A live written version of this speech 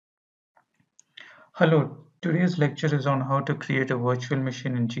Hello, today's lecture is on how to create a virtual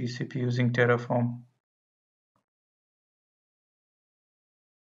machine in GCP using Terraform.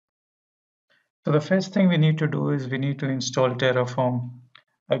 So the first thing we need to do is we need to install Terraform.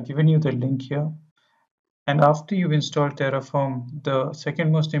 I've given you the link here. And after you've installed Terraform, the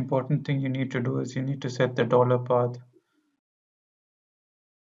second most important thing you need to do is you need to set the $path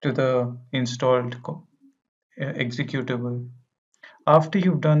to the installed executable. After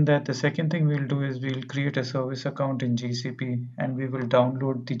you've done that, the second thing we'll do is we'll create a service account in GCP and we will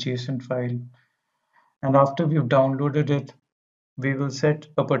download the JSON file. And after we've downloaded it, we will set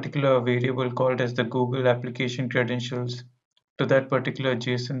a particular variable called as the Google application credentials to that particular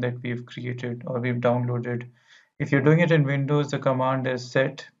JSON that we've created or we've downloaded. If you're doing it in Windows, the command is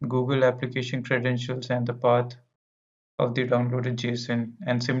set Google application credentials and the path of the downloaded JSON.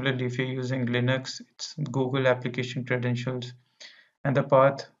 And similarly, if you're using Linux, it's Google application credentials and the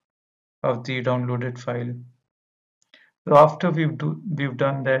path of the downloaded file. So after we've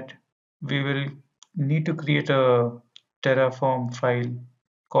done that, we will need to create a Terraform file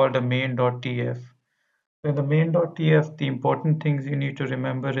called a main.tf. In the main.tf, the important things you need to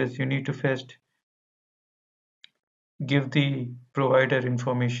remember is you need to first give the provider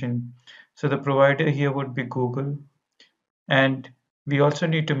information. So the provider here would be Google, and we also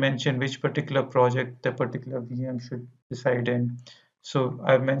need to mention which particular project the particular VM should reside in. So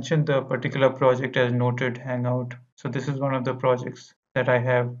I've mentioned the particular project as noted Hangout. So this is one of the projects that I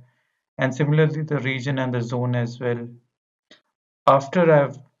have, and similarly the region and the zone as well. After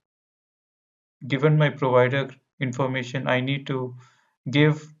I've given my provider information, I need to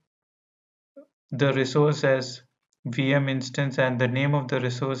give the resource as VM instance, and the name of the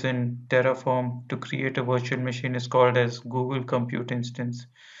resource in Terraform to create a virtual machine is called as Google Compute Instance.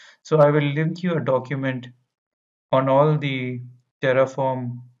 So I will link you a document on all the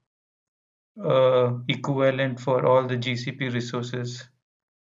Terraform equivalent for all the GCP resources.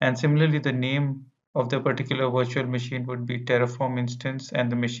 And similarly, the name of the particular virtual machine would be Terraform instance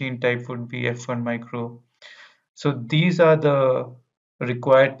and the machine type would be F1 micro. So these are the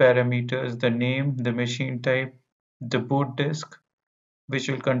required parameters: the name, the machine type, the boot disk, which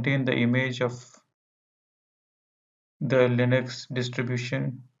will contain the image of the Linux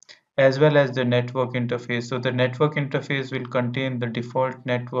distribution, as well as the network interface. So the network interface will contain the default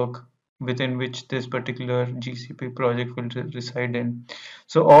network within which this particular GCP project will reside in.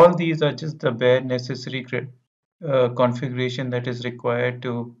 So all these are just the bare necessary configuration that is required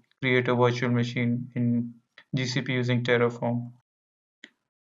to create a virtual machine in GCP using Terraform.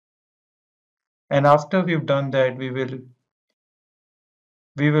 And after we've done that, we will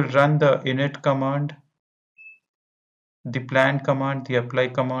run the init command, the plan command, the apply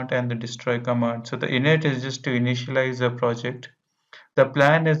command, and the destroy command. So the init is just to initialize a project. The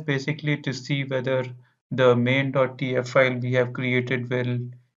plan is basically to see whether the main.tf file we have created will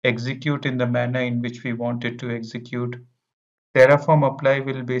execute in the manner in which we want it to execute. Terraform apply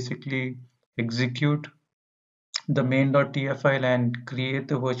will basically execute the main.tf file and create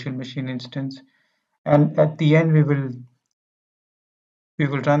the virtual machine instance. And at the end, we will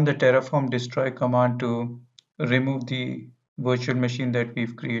run the terraform destroy command to remove the virtual machine that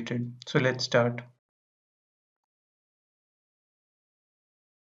we've created. So let's start.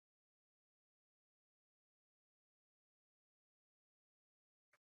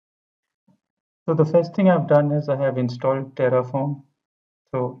 So the first thing I've done is I have installed Terraform.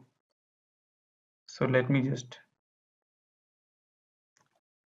 So, so let me just,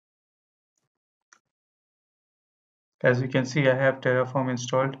 as you can see, I have Terraform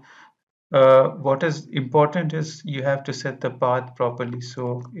installed. What is important is you have to set the path properly.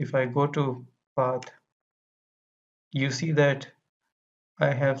 So if I go to path, you see that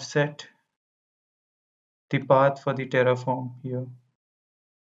I have set the path for the Terraform here.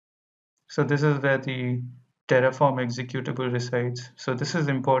 So this is where the Terraform executable resides. So this is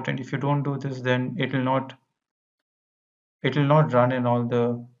important. If you don't do this, then it will not run in all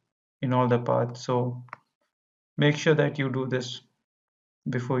the paths. So make sure that you do this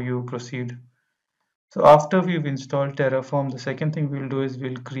before you proceed. So after we've installed Terraform, the second thing we'll do is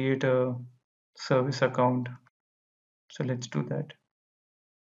we'll create a service account. So let's do that.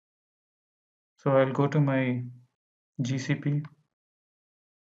 So I'll go to my GCP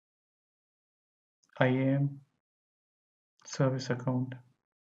IAM service account.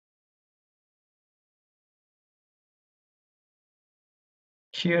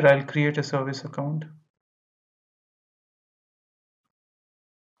 Here I'll create a service account.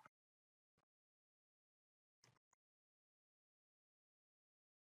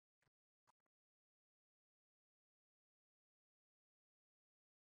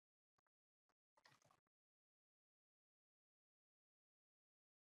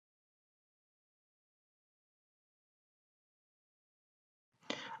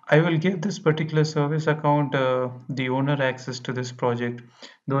 I will give this particular service account the owner access to this project,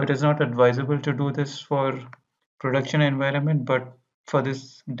 though it is not advisable to do this for production environment, but for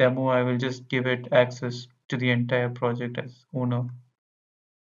this demo, I will just give it access to the entire project as owner.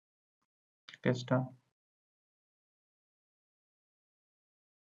 Gets done.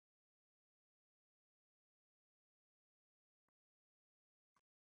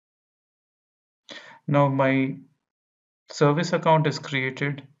 Now my service account is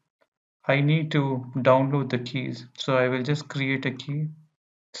created. I need to download the keys. So I will just create a key.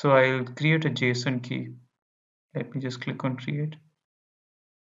 So I'll create a JSON key. Let me just click on create.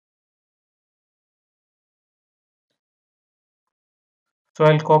 So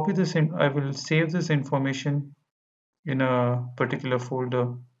I'll copy this in, I will save this information in a particular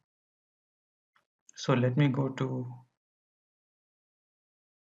folder. So let me go to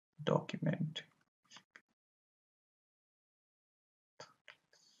document,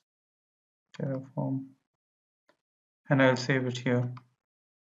 Terraform, and I'll save it here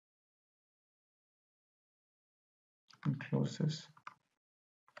and close this.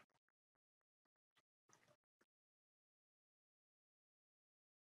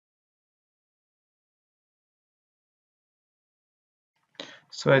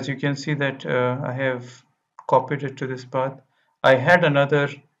 So as you can see that I have copied it to this path. I had another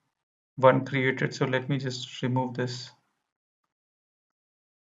one created, so let me just remove this.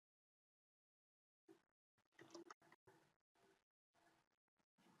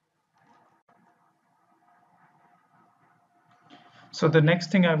 So the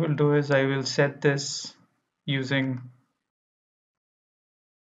next thing I will do is I will set this using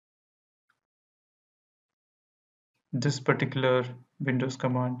this particular Windows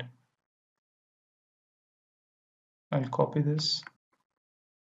command. I'll copy this.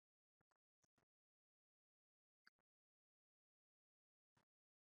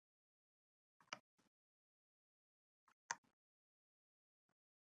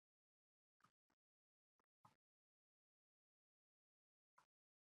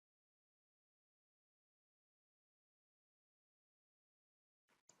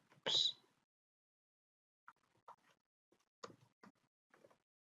 Oops.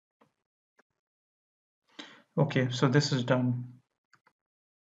 Okay, so this is done.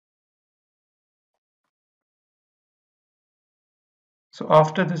 So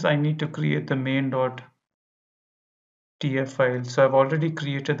after this, I need to create the main.tf file. So I've already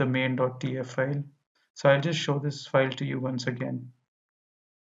created the main.tf file. So I'll just show this file to you once again.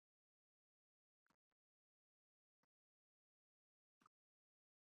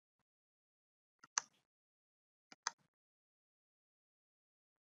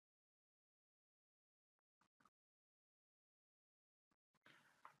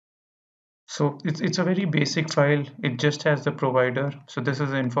 So it's a very basic file. It just has the provider. So this is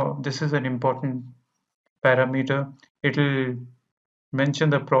this is an important parameter. It will mention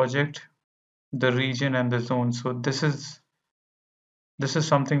the project, the region, and the zone. So this is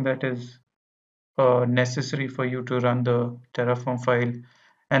something that is necessary for you to run the Terraform file.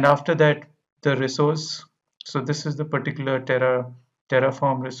 And after that, the resource. So this is the particular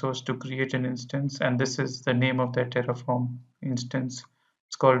Terraform resource to create an instance, and this is the name of that Terraform instance.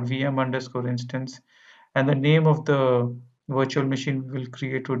 It's called VM underscore instance, and the name of the virtual machine we will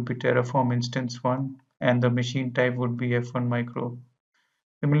create would be Terraform instance 1, and the machine type would be F1 micro.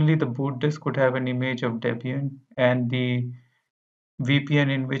 Similarly, the boot disk would have an image of Debian, and the VPN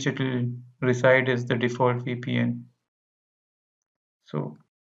in which it will reside is the default VPN. So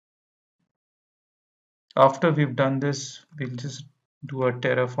after we've done this, we'll just do a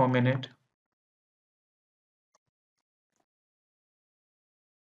Terraform init.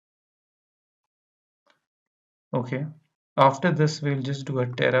 Okay. After this, we'll just do a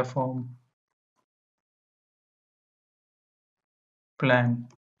Terraform plan.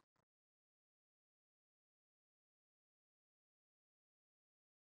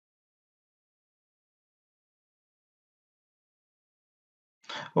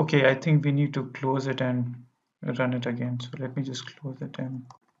 Okay, I think we need to close it and run it again. So let me just close it and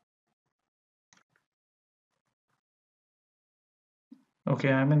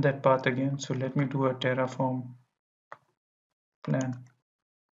okay, I'm in that path again. So let me do a Terraform plan.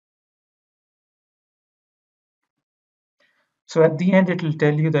 So at the end, it will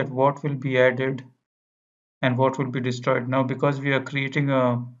tell you that what will be added and what will be destroyed. Now, because we are creating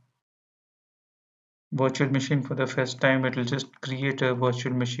a virtual machine for the first time, it will just create a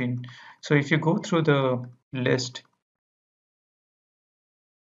virtual machine. So if you go through the list,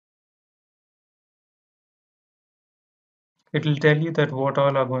 it will tell you that what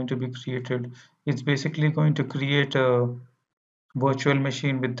all are going to be created. It's basically going to create a virtual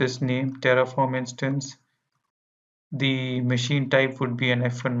machine with this name, Terraform instance. The machine type would be an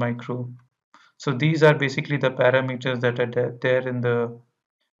F1 micro. So these are basically the parameters that are there in the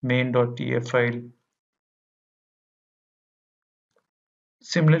main.tf file.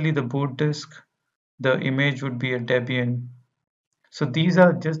 Similarly, the boot disk, the image would be a Debian. So these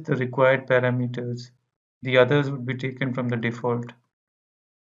are just the required parameters. The others would be taken from the default.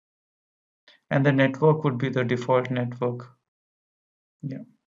 And the network would be the default network. Yeah.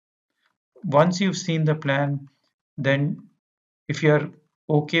 Once you've seen the plan, then if you're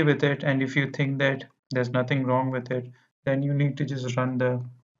okay with it and if you think that there's nothing wrong with it, then you need to just run the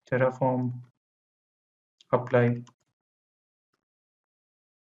Terraform apply.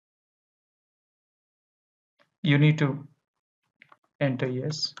 You need to enter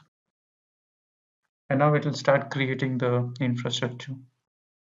yes, and now it will start creating the infrastructure.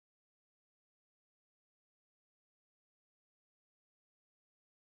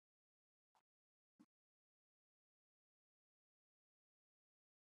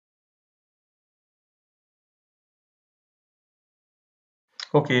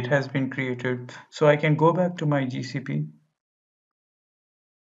 Okay, it has been created. So I can go back to my GCP.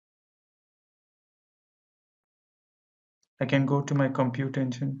 I can go to my compute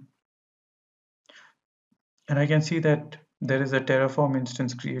engine and I can see that there is a Terraform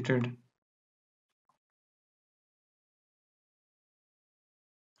instance created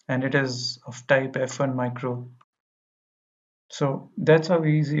and it is of type F1 micro. So that's how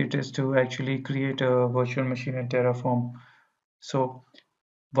easy it is to actually create a virtual machine in Terraform. So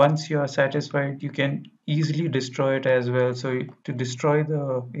once you are satisfied, you can easily destroy it as well. So to destroy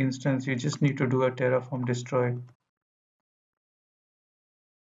the instance, you just need to do a Terraform destroy.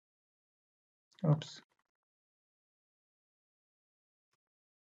 Oops.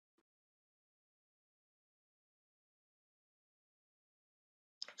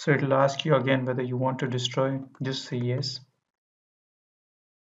 So it'll ask you again whether you want to destroy. Just say yes.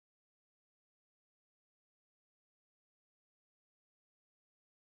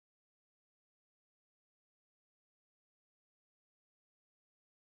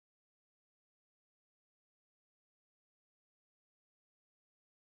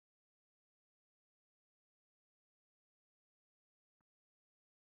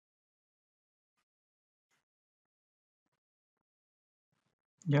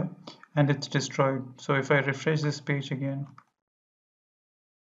 Yeah, and it's destroyed. So if I refresh this page again,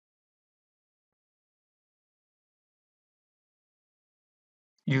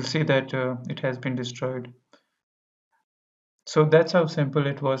 you'll see that it has been destroyed. So that's how simple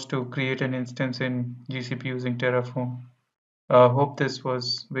it was to create an instance in GCP using Terraform. Hope this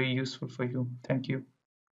was very useful for you. Thank you.